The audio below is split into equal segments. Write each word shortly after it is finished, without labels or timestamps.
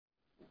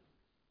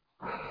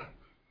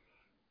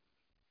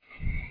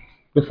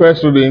The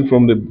first reading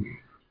from the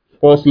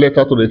first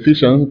letter to the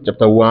Ephesians,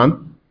 chapter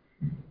 1,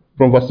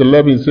 from verse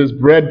 11, it says,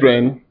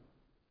 Brethren,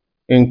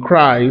 in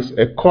Christ,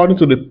 according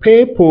to the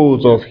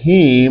purpose of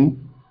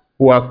Him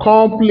who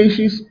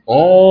accomplishes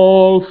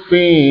all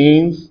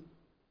things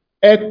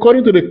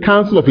according to the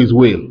counsel of His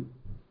will,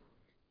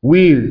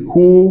 we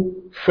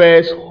who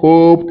first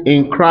hoped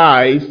in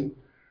Christ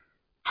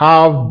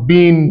have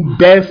been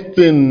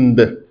destined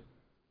and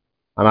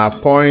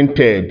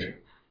appointed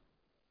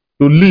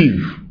to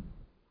live.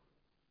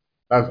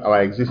 That's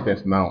our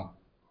existence now.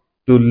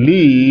 To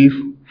live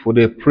for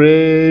the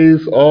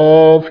praise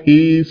of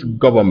His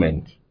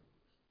government.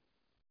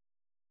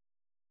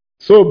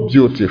 So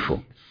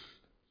beautiful.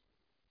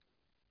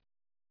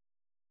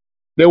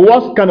 The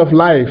worst kind of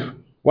life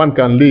one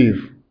can live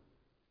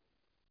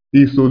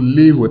is to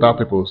live without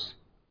purpose.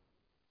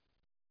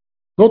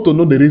 Not to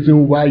know the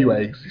reason why you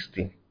are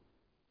existing.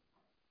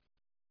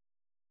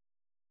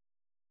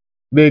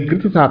 The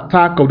greatest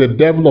attack of the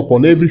devil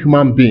upon every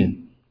human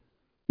being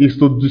is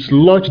to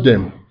dislodge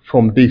them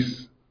from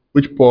this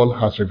which Paul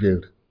has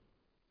revealed.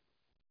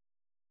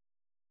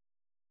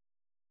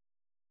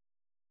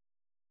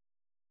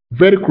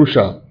 Very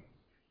crucial.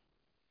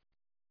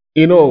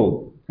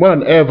 More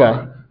than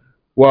ever,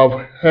 we have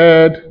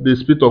heard the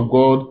Spirit of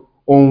God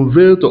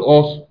unveil to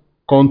us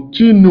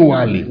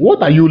continually.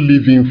 What are you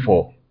living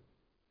for?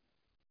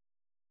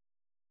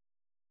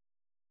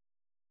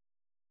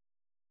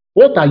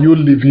 What are you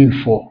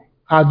living for?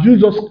 Have you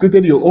just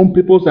created your own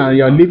purpose and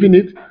you are living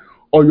it?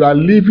 Or you are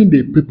living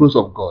the purpose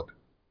of God?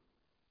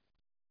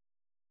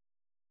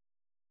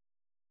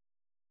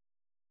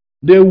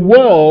 The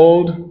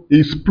world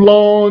is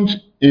plunged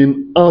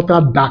in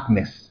utter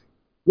darkness.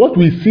 What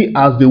we see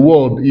as the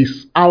world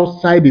is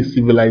outside the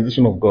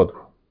civilization of God.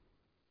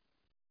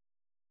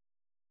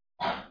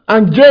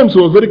 And James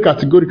was very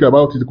categorical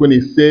about it when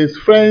he says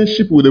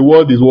friendship with the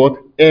world is what?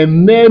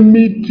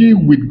 Enmity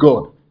with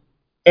God.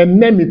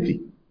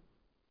 Enmity.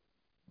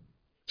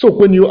 So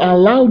when you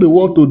allow the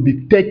world to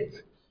detect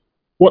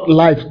what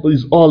life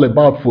is all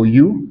about for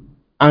you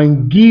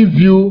and give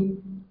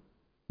you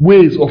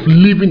ways of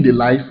living the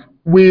life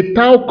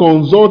without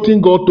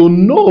consulting God to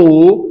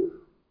know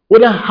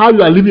whether how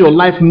you are living your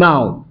life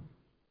now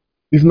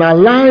is in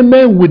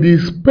alignment with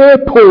His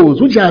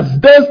purpose, which has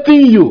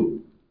destined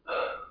you,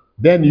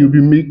 then you'll be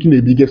making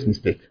the biggest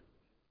mistake.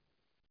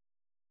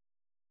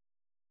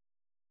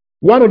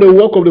 One of the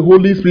work of the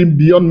Holy Spirit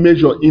beyond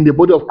measure in the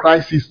body of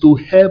Christ is to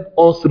help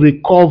us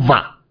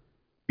recover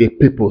the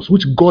purpose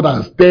which God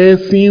has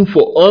destined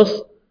for us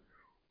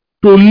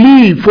to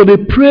live for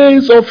the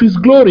praise of His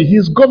glory,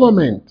 His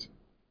government.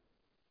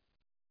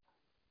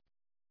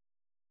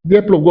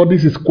 Therefore, God,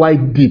 this is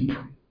quite deep.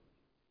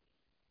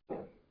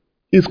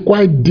 It's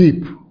quite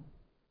deep.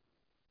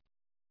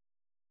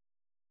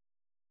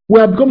 We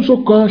have become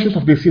so conscious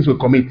of the sins we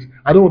commit.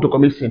 I don't want to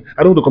commit sin.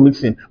 I don't want to commit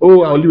sin.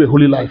 Oh, I'll live a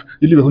holy life.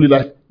 You live a holy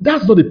life.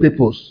 That's not the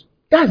purpose.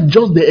 That's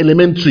just the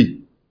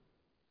elementary.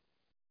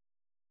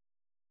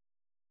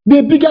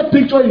 The bigger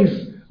picture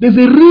is there's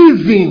a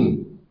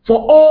reason for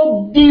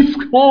all this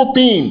whole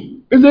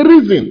thing. There's a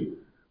reason.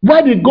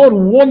 Why did God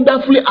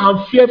wonderfully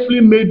and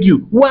fearfully made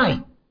you?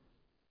 Why?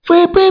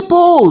 For a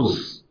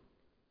purpose.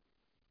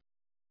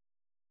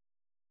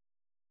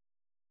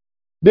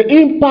 The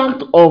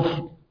impact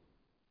of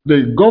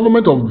the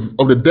government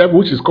of the devil,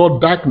 which is called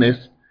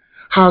darkness,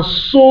 has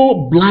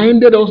so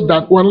blinded us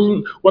that we're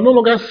no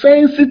longer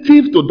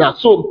sensitive to that.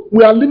 So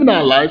we are living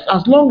our lives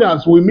as long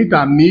as we meet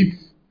our needs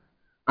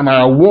and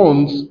our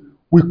wants,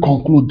 we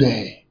conclude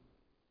there.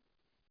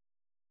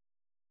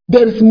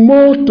 There is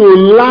more to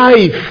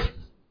life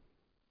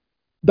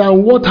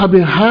than what has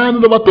been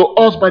handed over to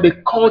us by the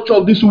culture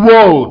of this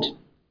world.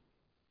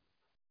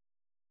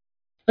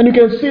 And you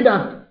can see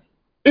that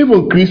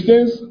even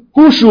Christians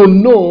who should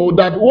know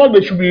that what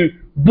they should be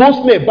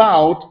boasting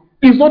about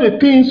is not the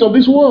things of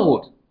this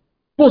world.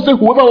 Paul said,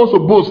 whoever wants to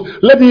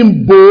boast, let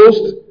him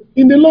boast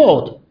in the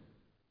Lord.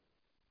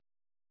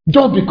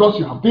 Just because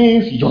you have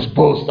things, you just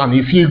boast and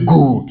you feel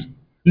good.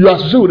 You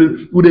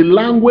associate with the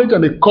language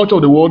and the culture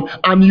of the world,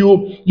 and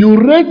you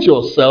rate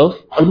yourself.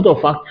 As a matter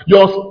of fact,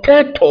 your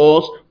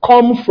status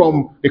comes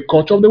from the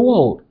culture of the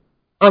world.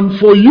 And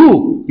for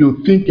you,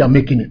 you think you're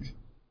making it.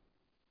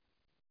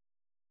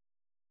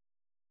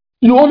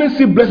 You only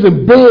see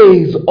blessing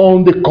based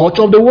on the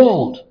culture of the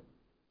world.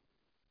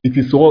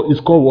 It's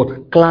called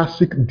what?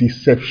 Classic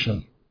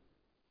deception.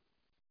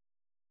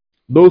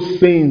 Those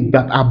saints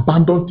that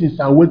abandoned things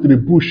and went to the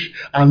bush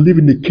and live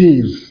in the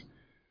caves,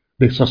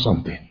 they saw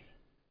something.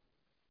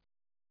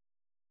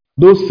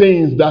 Those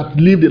saints that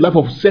lived a life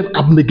of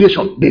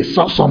self-abnegation, they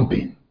saw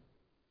something.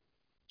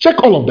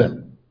 Check all of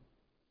them.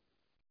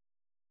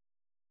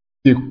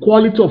 The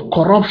quality of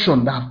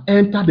corruption that have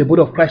entered the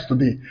body of Christ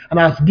today and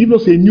has given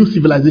us a new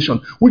civilization,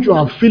 which you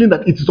are feeling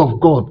that it is of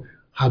God,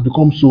 has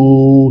become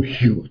so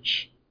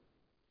huge.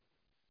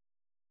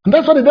 And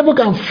that's why the devil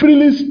can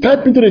freely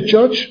step into the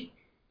church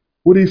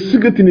with his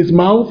cigarette in his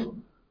mouth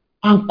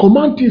and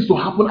command things to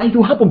happen, and it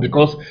will happen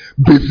because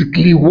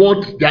basically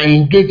what they are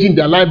engaging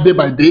their life day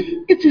by day,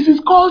 it is his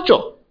culture.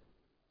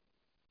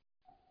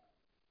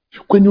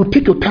 When you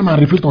take your time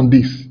and reflect on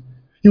this,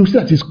 you will see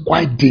that it's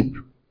quite deep.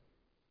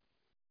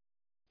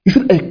 He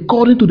said,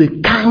 according to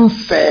the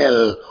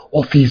counsel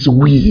of his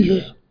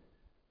will,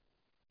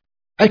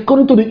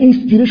 according to the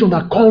inspiration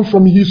that comes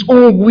from his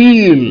own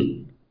will.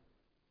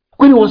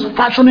 When he was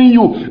fashioning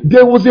you,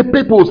 there was a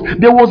purpose,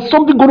 there was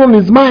something going on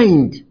in his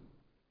mind.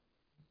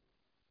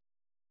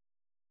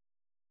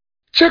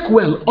 Check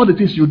well all the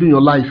things you do in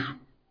your life.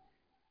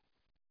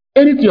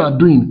 Anything you are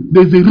doing,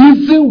 there's a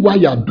reason why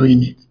you are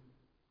doing it.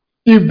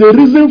 If the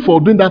reason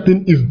for doing that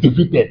thing is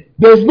defeated,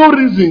 there's no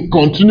reason to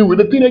continue with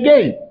the thing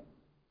again.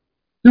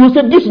 You will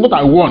say, this is what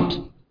I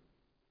want.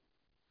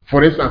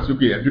 For instance,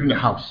 okay, you're building a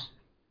house.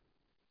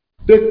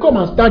 They come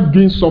and start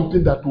doing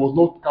something that was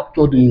not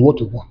captured in what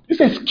you want. You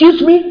say,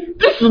 excuse me,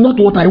 this is not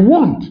what I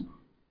want.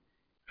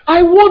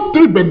 I want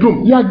 3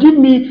 bedrooms. You are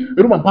giving me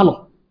a room and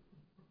parlor.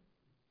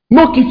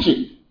 No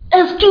kitchen.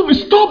 Excuse me,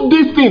 stop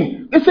this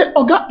thing. They say,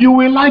 Oga, you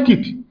will like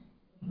it.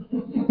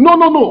 No.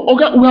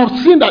 Oga, we have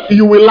seen that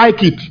you will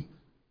like it.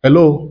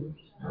 Hello?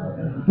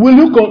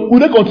 Will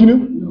they continue?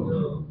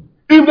 No.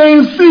 If they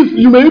insist,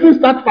 you may even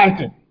start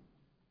fighting.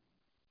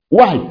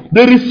 Why?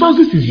 The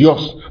resources is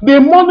yours. The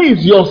money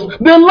is yours.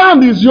 The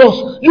land is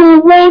yours.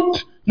 You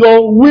want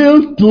your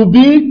will to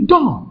be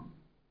done.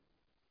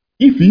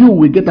 If you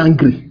will get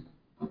angry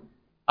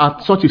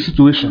at such a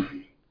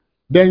situation,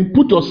 then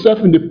put yourself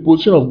in the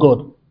position of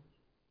God.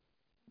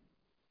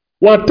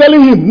 We are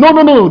telling him,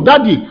 no,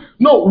 daddy,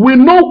 no, we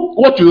know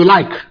what you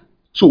like.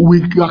 So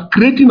we are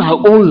creating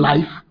our own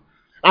life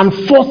and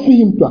forcing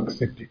him to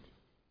accept it.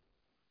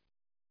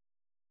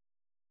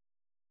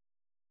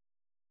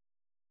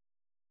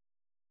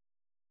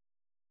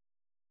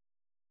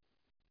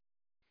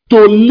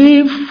 To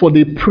live for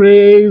the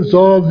praise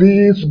of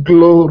his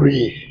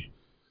glory.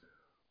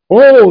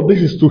 Oh,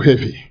 this is too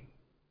heavy.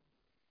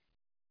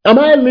 Am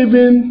I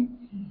living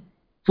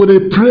for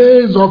the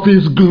praise of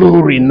his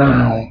glory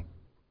now?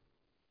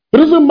 It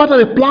doesn't matter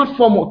the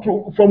platform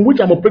from which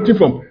I'm operating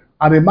from.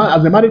 As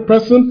a married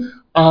person,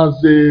 as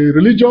a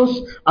religious,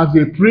 as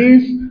a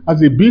priest,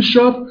 as a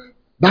bishop,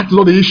 that's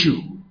not the issue.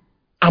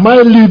 Am I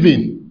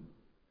living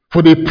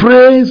for the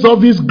praise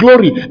of his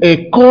glory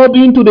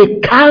according to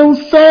the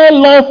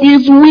counsel of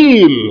his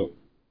will?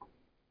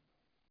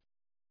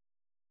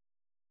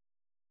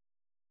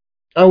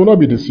 I will not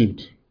be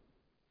deceived.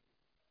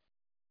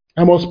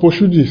 I must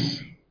pursue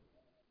this.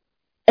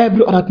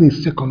 Every other thing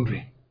is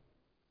secondary.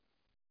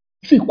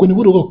 See, when the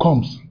word of God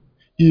comes,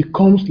 it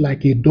comes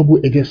like a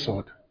double-edged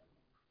sword.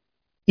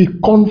 It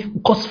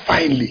comes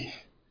finely.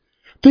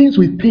 Things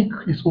we think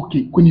is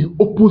okay. When he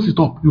opens it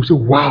up, you say,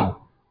 wow.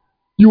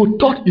 You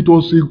thought it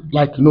was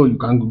like, you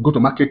can go to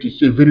market, you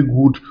see a very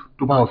good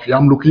tuber of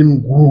yam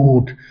looking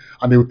good.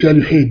 And they will tell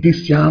you, hey,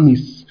 this yam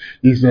is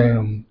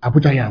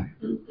Abuja yam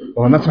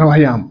or natural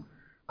yam.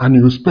 And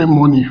you spend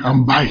money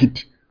and buy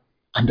it.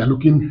 And they're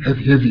looking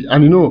heavy.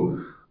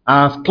 And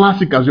as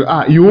classic as you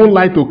are, you won't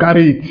like to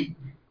carry it.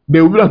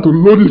 They will have to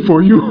load it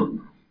for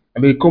you.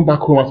 And they come back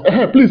home and say,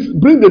 hey, please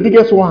bring the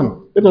biggest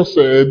one. Let us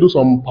do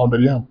some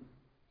pounded yam.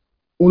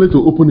 Only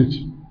to open it.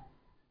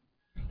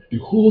 The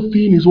whole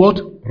thing is what?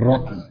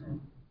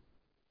 Rotten.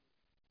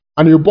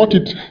 And you bought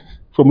it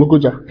from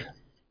Lokoja.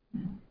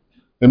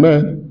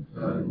 Amen.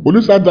 Will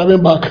you start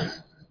driving back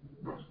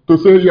to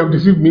say you have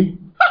deceived me?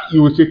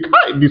 You will say,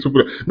 this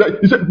people.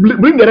 He said,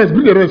 bring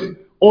the rest.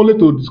 Only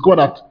to discover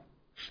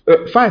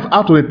that 5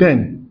 out of the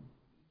 10,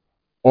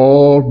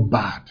 all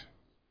bad.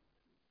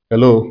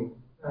 Hello?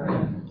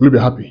 Will you be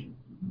happy?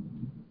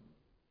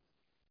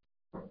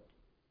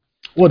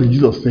 What did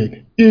Jesus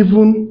say?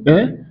 Even,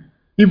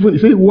 he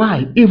said,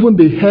 why? Even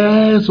the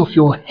hairs of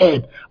your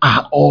head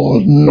are all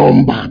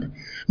numbered.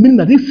 Meaning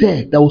that this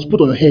hair that was put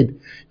on your head,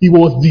 it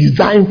was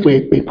designed for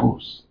a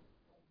purpose.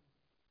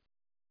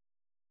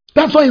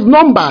 That's why it's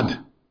numbered.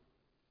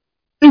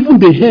 Even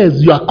the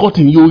hairs you are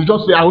cutting, you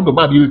just say, I want to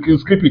buy it, you can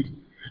skip it.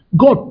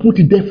 God put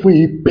it there for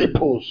a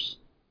purpose.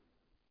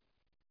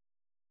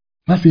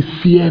 That's a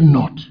fear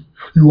not.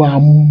 You are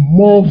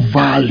more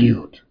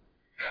valued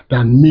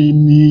than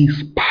many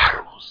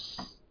sparrows.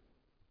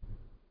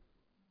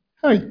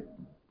 Hey.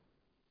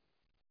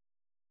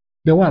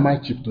 Then why am I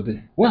cheap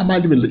today? Why am I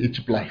living a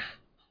cheap life?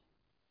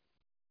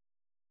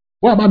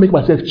 Why am I making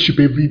myself cheap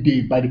every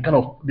day by the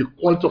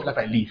quality of life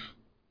I live?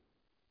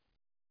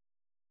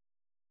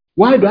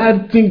 Why do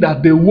I think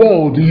that the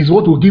world is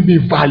what will give me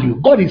value?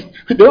 God is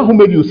the one who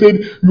made you, said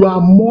you are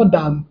more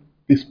than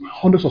these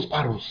hundreds of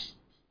sparrows.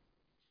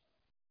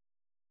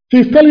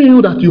 He's telling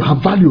you that you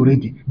have value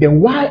already. Then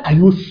why are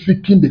you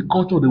seeking the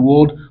culture of the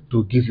world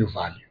to give you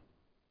value?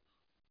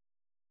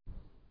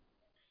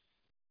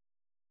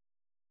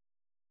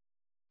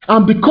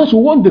 And because we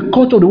want the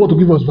culture of the world to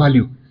give us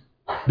value,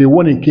 the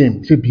warning came.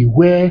 He said,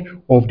 beware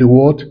of the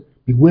what?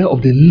 Beware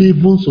of the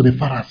leavens of the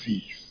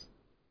Pharisees.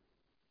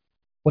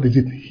 What is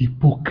it?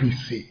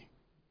 Hypocrisy.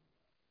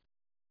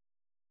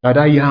 Now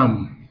the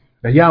yam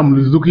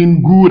is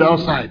looking good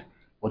outside.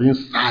 but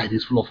inside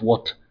is full of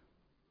what?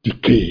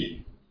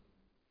 Decay.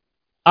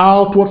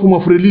 Outward form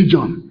of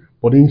religion,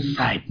 but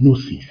inside no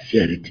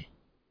sincerity,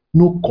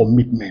 no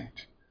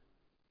commitment.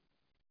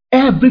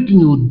 Everything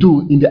you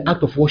do in the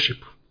act of worship,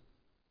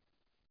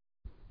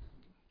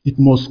 it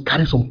must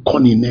carry some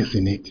cunningness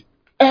in it.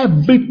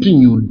 Everything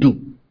you do,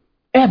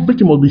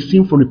 everything must be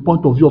seen from the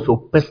point of view of your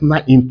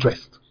personal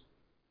interest.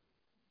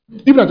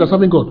 Even as you're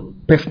serving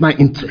God, personal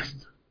interest.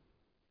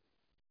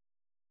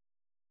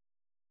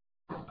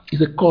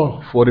 It's a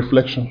call for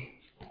reflection.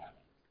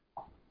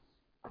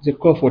 It's a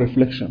call for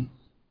reflection.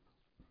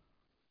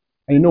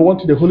 And you know, one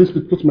thing the Holy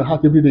Spirit puts in my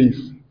heart every day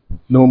is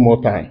no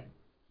more time.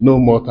 No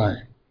more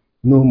time.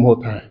 No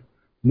more time.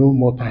 No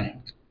more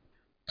time.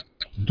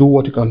 Do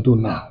what you can do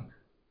now.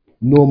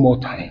 No more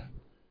time.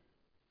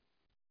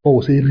 Paul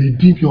will say,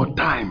 redeem your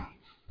time.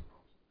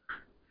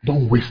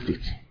 Don't waste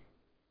it.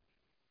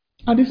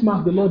 And this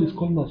month, the Lord is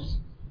calling us.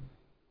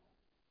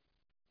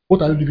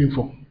 What are you living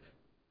for?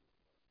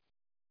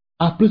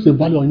 I've placed a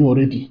value on you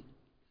already.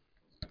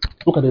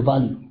 Look at the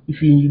value.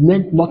 If you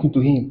meant nothing to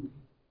him,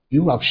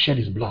 you would have shed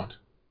his blood.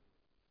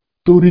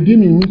 To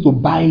redeem him means to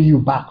buy you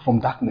back from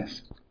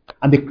darkness.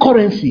 And the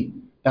currency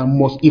that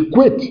must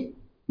equate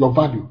your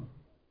value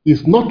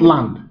is not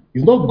land,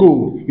 it's not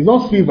gold, it's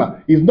not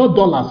silver, it's not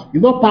dollars,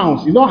 it's not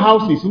pounds, it's not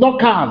houses, it's not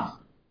cars,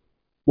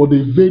 but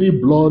the very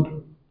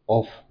blood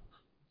of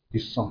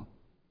his son.